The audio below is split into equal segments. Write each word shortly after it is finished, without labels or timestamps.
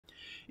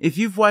If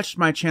you've watched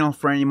my channel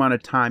for any amount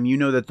of time, you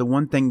know that the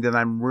one thing that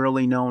I'm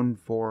really known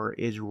for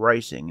is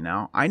ricing.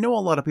 Now, I know a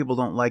lot of people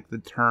don't like the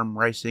term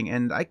ricing,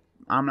 and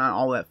I'm not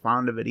all that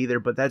fond of it either,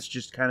 but that's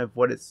just kind of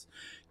what it's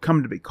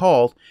come to be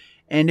called.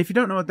 And if you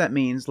don't know what that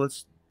means,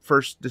 let's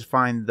first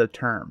define the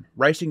term.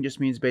 Ricing just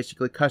means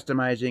basically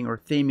customizing or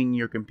theming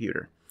your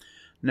computer.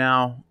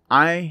 Now,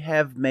 I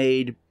have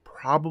made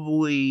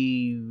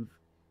probably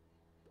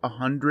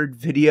 100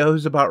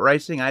 videos about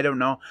ricing. I don't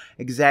know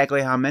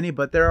exactly how many,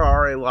 but there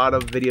are a lot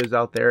of videos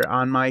out there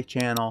on my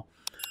channel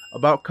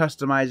about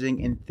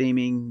customizing and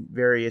theming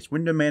various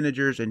window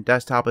managers and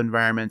desktop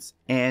environments,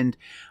 and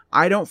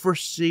I don't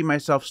foresee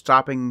myself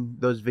stopping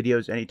those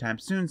videos anytime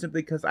soon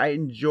simply because I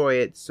enjoy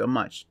it so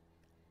much.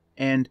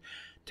 And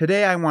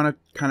today I want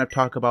to kind of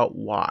talk about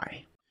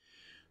why.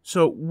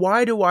 So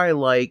why do I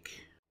like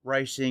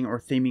ricing or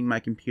theming my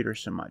computer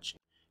so much?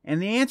 And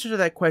the answer to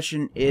that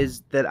question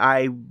is that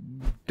I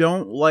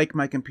don't like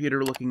my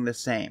computer looking the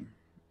same.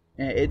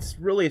 It's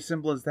really as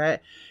simple as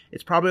that.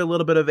 It's probably a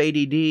little bit of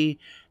ADD,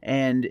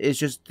 and it's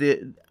just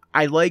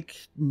I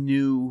like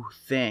new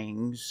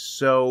things.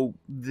 So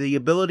the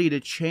ability to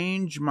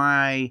change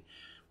my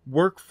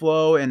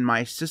workflow and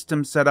my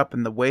system setup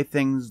and the way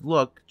things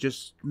look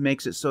just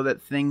makes it so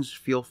that things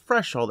feel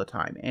fresh all the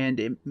time. And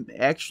it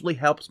actually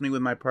helps me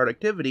with my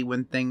productivity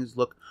when things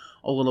look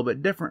a little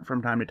bit different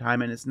from time to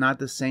time and it's not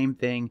the same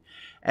thing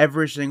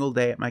every single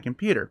day at my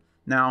computer.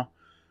 Now,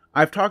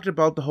 I've talked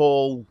about the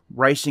whole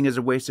ricing is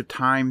a waste of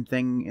time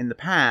thing in the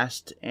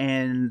past,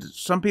 and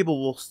some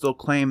people will still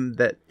claim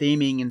that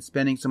theming and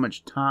spending so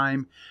much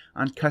time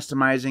on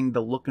customizing the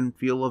look and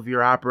feel of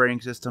your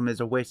operating system is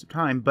a waste of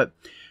time, but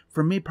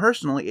for me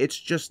personally, it's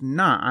just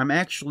not. I'm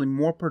actually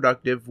more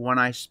productive when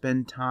I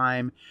spend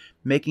time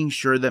making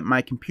sure that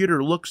my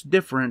computer looks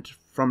different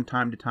from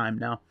time to time.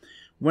 Now,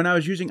 when I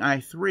was using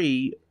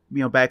i3,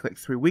 back like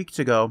 3 weeks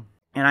ago,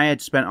 and I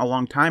had spent a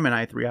long time in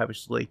i3,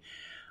 obviously,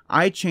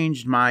 I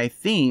changed my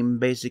theme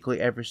basically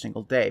every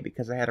single day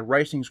because I had a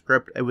ricing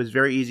script. It was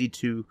very easy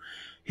to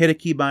hit a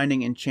key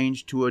binding and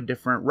change to a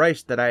different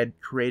rice that I had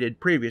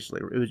created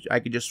previously. I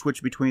could just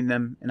switch between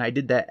them, and I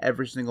did that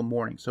every single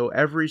morning. So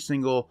every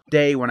single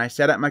day when I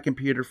sat at my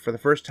computer for the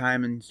first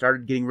time and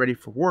started getting ready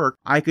for work,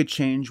 I could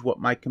change what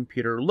my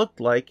computer looked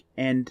like,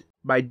 and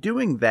by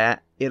doing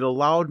that, it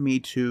allowed me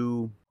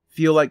to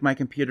feel like my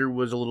computer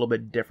was a little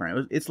bit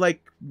different. It's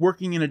like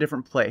working in a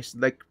different place.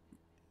 Like,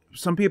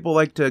 some people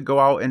like to go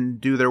out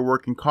and do their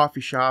work in coffee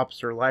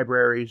shops or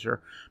libraries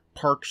or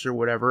parks or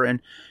whatever,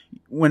 and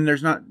when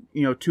there's not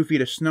 2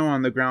 feet of snow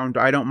on the ground,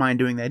 I don't mind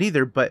doing that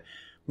either. But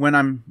when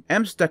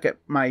I'm stuck at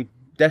my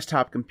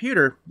desktop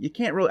computer, I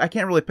can't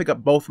really pick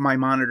up both my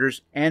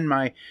monitors and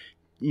my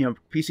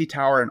PC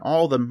tower and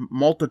all the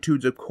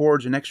multitudes of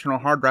cords and external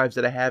hard drives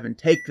that I have and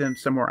take them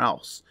somewhere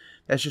else.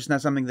 That's just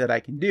not something that I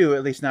can do,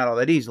 at least not all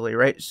that easily,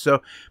 right?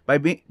 So by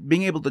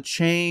being able to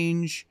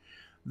change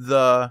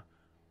the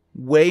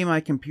way my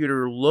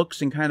computer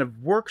looks and kind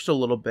of works a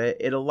little bit,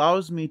 it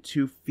allows me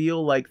to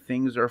feel like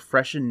things are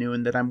fresh and new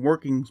and that I'm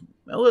working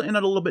in a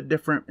little bit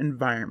different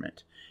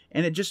environment.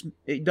 And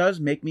it does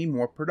make me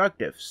more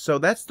productive. So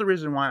that's the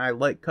reason why I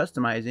like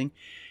customizing.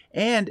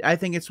 And I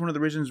think it's one of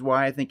the reasons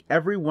why I think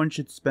everyone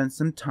should spend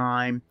some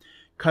time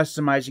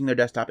customizing their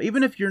desktop.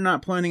 Even if you're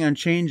not planning on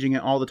changing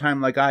it all the time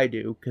like I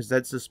do, because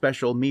that's a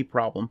special me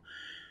problem,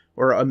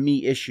 or a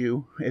me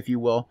issue, if you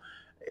will.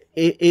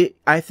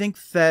 I think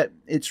that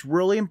it's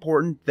really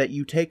important that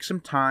you take some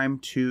time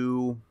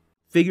to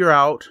figure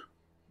out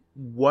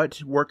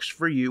what works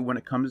for you when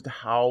it comes to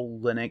how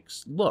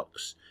Linux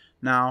looks.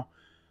 Now,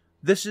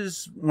 this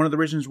is one of the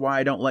reasons why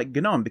I don't like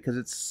GNOME, because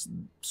it's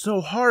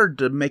so hard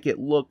to make it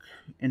look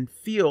and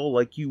feel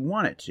like you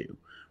want it to,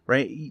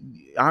 right?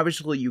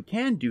 Obviously, you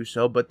can do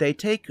so, but they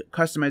take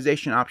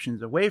customization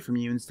options away from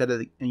you instead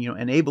of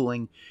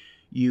enabling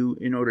you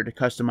in order to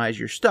customize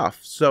your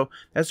stuff. So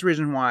that's the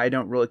reason why I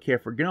don't really care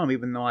for GNOME,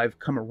 even though I've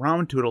come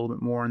around to it a little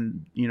bit more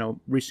in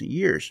recent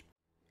years.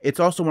 It's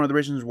also one of the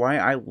reasons why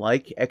I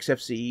like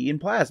XFCE and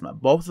Plasma.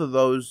 Both of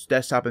those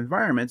desktop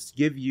environments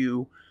give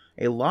you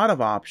a lot of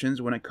options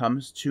when it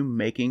comes to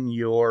making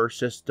your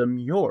system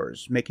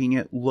yours, making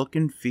it look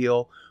and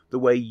feel the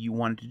way you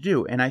want it to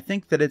do. And I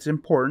think that it's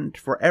important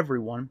for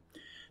everyone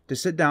to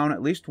sit down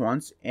at least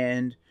once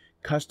and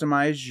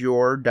customize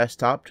your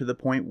desktop to the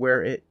point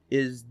where it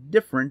is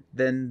different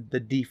than the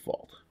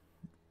default.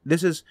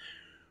 This is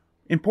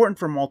important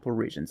for multiple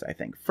reasons, I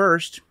think.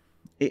 First,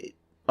 it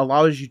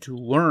allows you to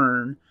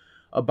learn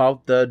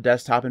about the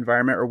desktop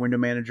environment or window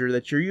manager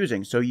that you're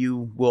using. So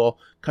you will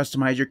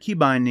customize your key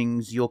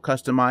bindings, you'll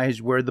customize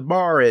where the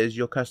bar is,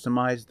 you'll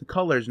customize the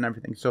colors and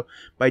everything. So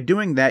by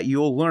doing that,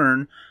 you'll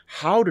learn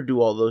how to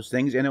do all those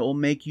things, and it will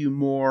make you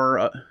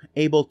more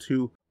able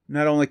to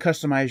not only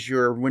customize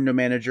your window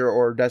manager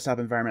or desktop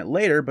environment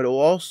later, but it will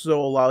also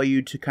allow you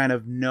to kind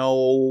of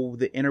know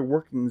the inner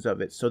workings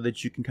of it so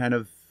that you can kind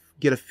of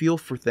get a feel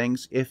for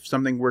things. If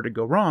something were to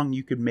go wrong,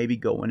 you could maybe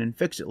go in and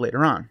fix it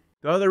later on.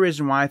 The other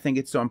reason why I think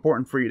it's so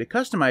important for you to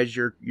customize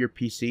your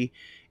PC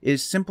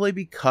is simply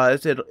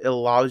because it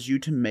allows you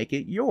to make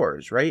it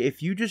yours, right?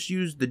 If you just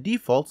use the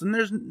defaults, and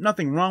there's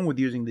nothing wrong with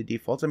using the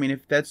defaults. I mean,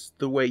 if that's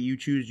the way you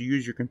choose to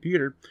use your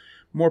computer,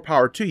 more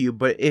power to you.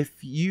 But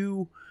if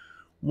you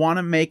want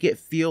to make it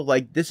feel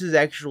like this is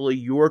actually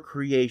your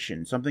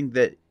creation, something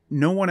that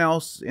no one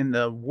else in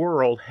the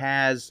world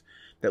has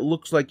that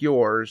looks like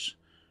yours,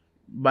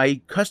 by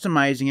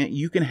customizing it,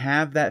 you can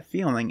have that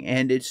feeling.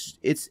 And it's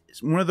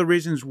one of the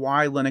reasons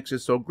why Linux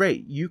is so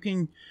great.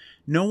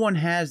 No one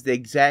has the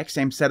exact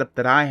same setup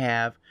that I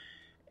have,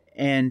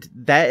 and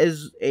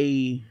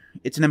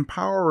it's an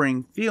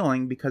empowering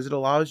feeling because it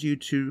allows you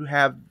to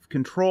have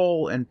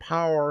control and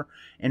power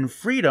and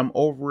freedom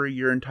over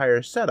your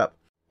entire setup.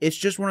 It's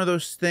just one of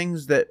those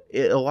things that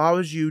it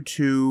allows you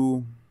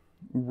to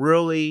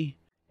really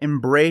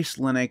embrace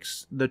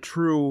Linux, the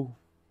true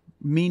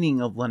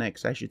meaning of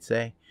Linux, I should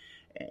say.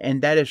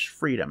 And that is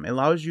freedom. It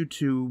allows you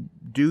to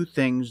do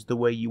things the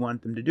way you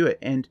want them to do it.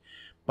 And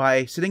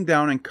by sitting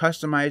down and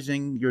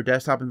customizing your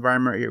desktop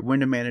environment or your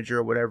window manager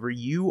or whatever,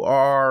 you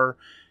are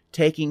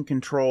taking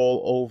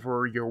control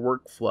over your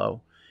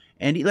workflow.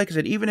 And like I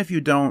said, even if you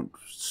don't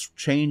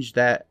change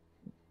that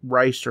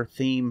RICE or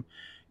theme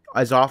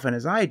as often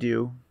as I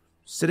do,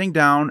 sitting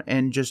down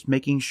and just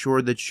making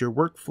sure that your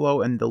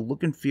workflow and the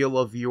look and feel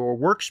of your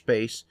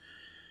workspace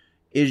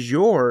is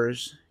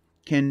yours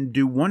can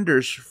do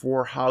wonders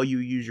for how you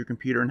use your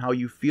computer and how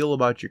you feel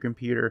about your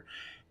computer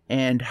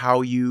and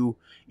how you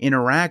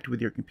interact with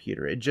your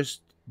computer. It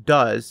just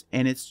does,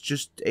 and it's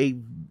just a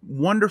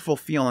wonderful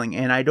feeling.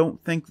 And I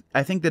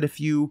think that if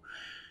you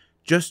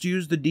just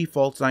use the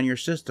defaults on your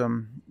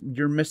system,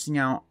 you're missing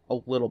out a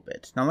little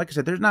bit. Now, like I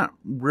said, there's not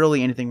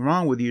really anything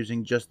wrong with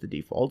using just the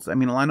defaults. I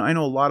mean, I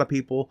know a lot of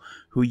people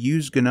who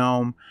use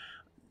GNOME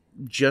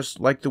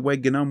just like the way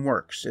GNOME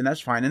works, and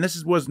that's fine. And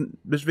this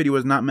video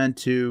was not meant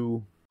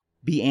to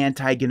be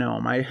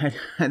anti-GNOME. I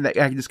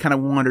just kind of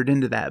wandered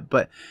into that,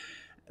 but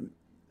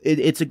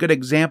it's a good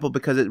example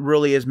because it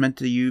really is meant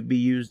to be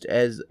used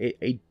as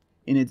in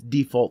its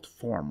default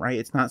form, right?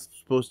 It's not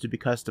supposed to be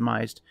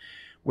customized,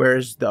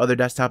 whereas the other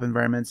desktop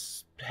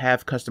environments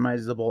have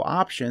customizable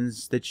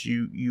options that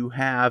you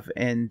have,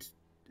 and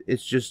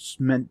it's just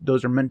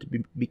those are meant to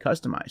be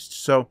customized.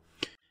 So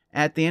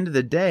at the end of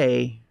the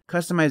day,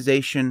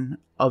 customization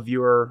of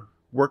your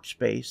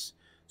workspace,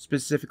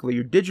 specifically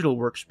your digital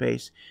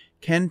workspace,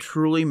 can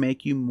truly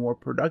make you more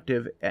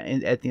productive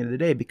at the end of the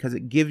day because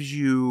it gives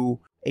you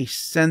a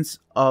sense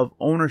of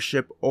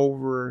ownership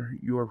over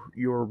your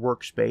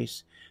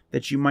workspace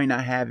that you might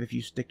not have if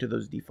you stick to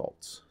those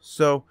defaults.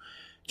 So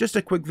just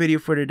a quick video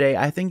for today.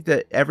 I think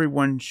that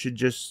everyone should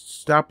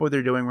just stop what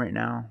they're doing right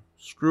now.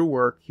 Screw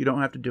work. You don't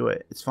have to do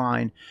it. It's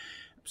fine.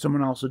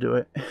 Someone else will do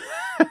it.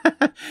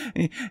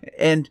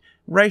 And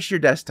RICE your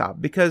desktop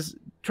because,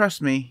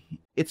 trust me,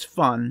 it's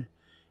fun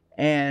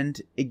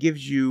and it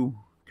gives you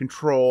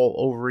control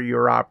over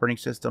your operating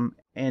system,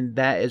 and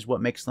that is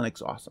what makes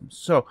Linux awesome.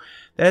 So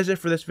that is it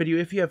for this video.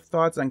 If you have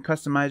thoughts on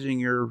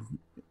customizing your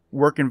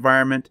work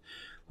environment,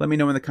 let me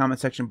know in the comment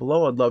section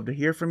below. I'd love to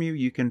hear from you.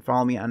 You can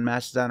follow me on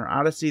Mastodon or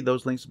Odyssey.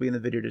 Those links will be in the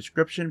video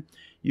description.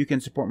 You can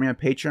support me on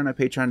Patreon at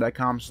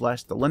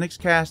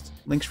patreon.com/thelinuxcast.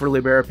 Links for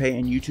LiberaPay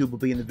and YouTube will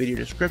be in the video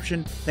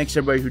description. Thanks to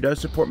everybody who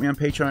does support me on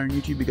Patreon and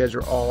YouTube. You guys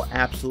are all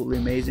absolutely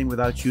amazing.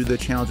 Without you, the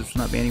channel just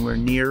would not be anywhere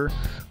near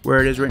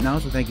where it is right now.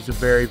 So thank you so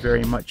very,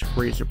 very much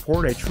for your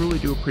support. I truly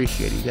do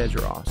appreciate it. You guys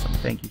are awesome.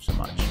 Thank you so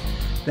much.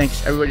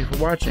 Thanks everybody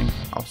for watching.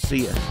 I'll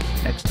see you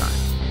next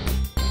time.